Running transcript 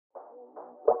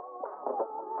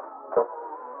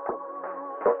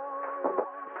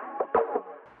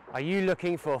Are you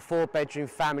looking for a 4-bedroom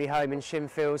family home in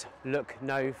Shinfield? Look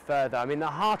no further. I'm in the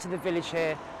heart of the village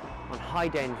here on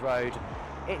Hyde Road.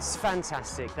 It's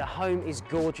fantastic. The home is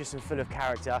gorgeous and full of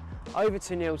character. Over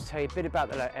to Neil to tell you a bit about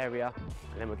the area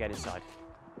and then we'll get inside.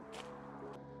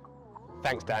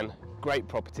 Thanks Dan, great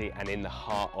property and in the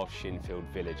heart of Shinfield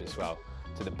village as well.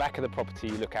 To the back of the property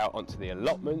you look out onto the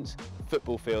allotments,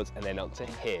 football fields and then onto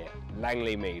here,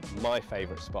 Langley Mead, my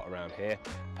favourite spot around here.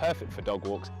 Perfect for dog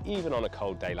walks even on a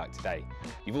cold day like today.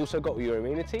 You've also got all your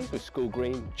amenities with School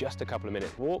Green, just a couple of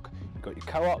minutes walk. You've got your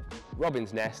co-op,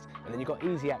 Robin's Nest and then you've got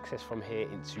easy access from here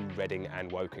into Reading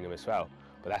and Wokingham as well.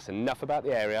 But that's enough about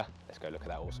the area, let's go look at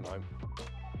that awesome home.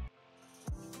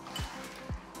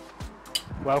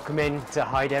 Welcome in to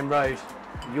Hyde Road,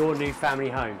 your new family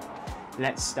home.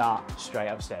 Let's start straight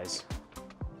upstairs.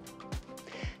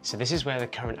 So this is where the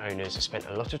current owners have spent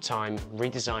a lot of time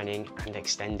redesigning and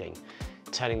extending,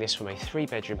 turning this from a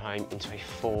 3-bedroom home into a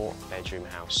 4-bedroom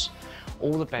house.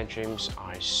 All the bedrooms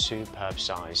are a superb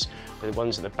size, with the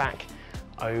ones at the back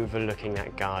overlooking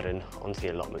that garden onto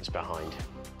the allotments behind.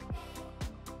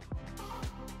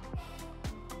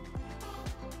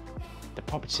 The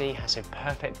property has a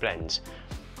perfect blend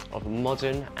of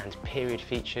modern and period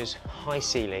features, high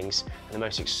ceilings and the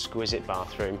most exquisite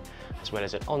bathroom, as well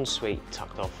as an ensuite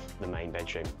tucked off the main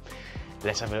bedroom.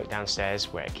 Let's have a look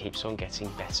downstairs where it keeps on getting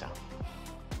better.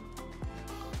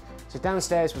 So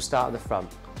downstairs we'll start at the front,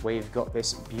 where you've got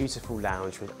this beautiful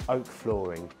lounge with oak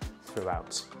flooring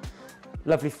throughout.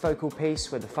 Lovely focal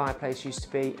piece where the fireplace used to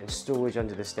be and storage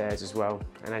under the stairs as well,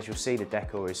 and as you'll see the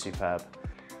decor is superb.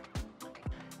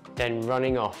 Then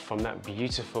running off from that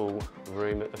beautiful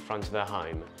room at the front of the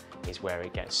home is where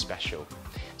it gets special.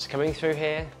 So coming through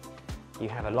here, you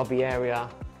have a lobby area,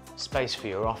 space for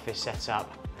your office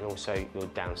setup, and also your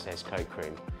downstairs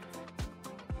cloakroom.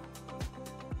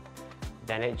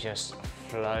 Then it just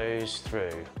flows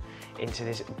through into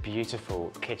this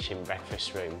beautiful kitchen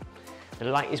breakfast room. The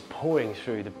light is pouring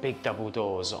through the big double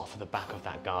doors off of the back of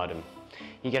that garden.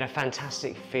 You get a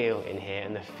fantastic feel in here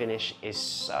and the finish is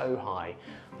so high,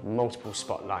 multiple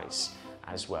spotlights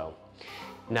as well.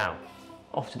 Now,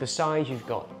 off to the side you've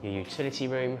got your utility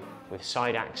room with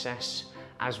side access,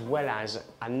 as well as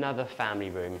another family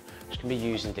room which can be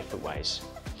used in different ways.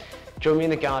 Join me in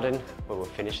the garden where we'll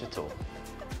finish the tour.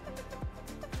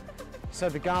 So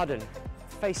the garden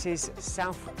faces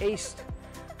southeast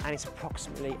and it's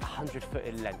approximately 100 foot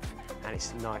in length and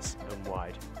it's nice and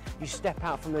wide. You step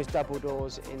out from those double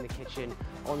doors in the kitchen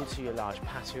onto your large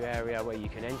patio area where you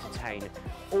can entertain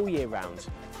all year round.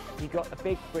 You've got a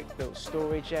big brick-built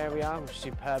storage area, which is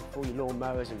superb for your lawn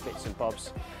mowers and bits and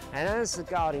bobs. And as the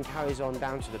garden carries on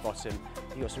down to the bottom,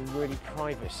 you've got some really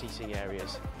private seating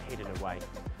areas hidden away.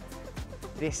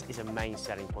 This is a main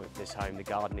selling point for this home. The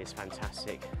garden is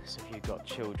fantastic, so if you've got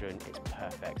children, it's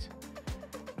perfect.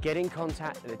 Get in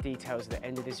contact at the details at the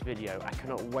end of this video. I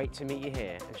cannot wait to meet you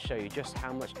here and show you just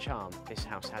how much charm this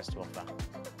house has to offer.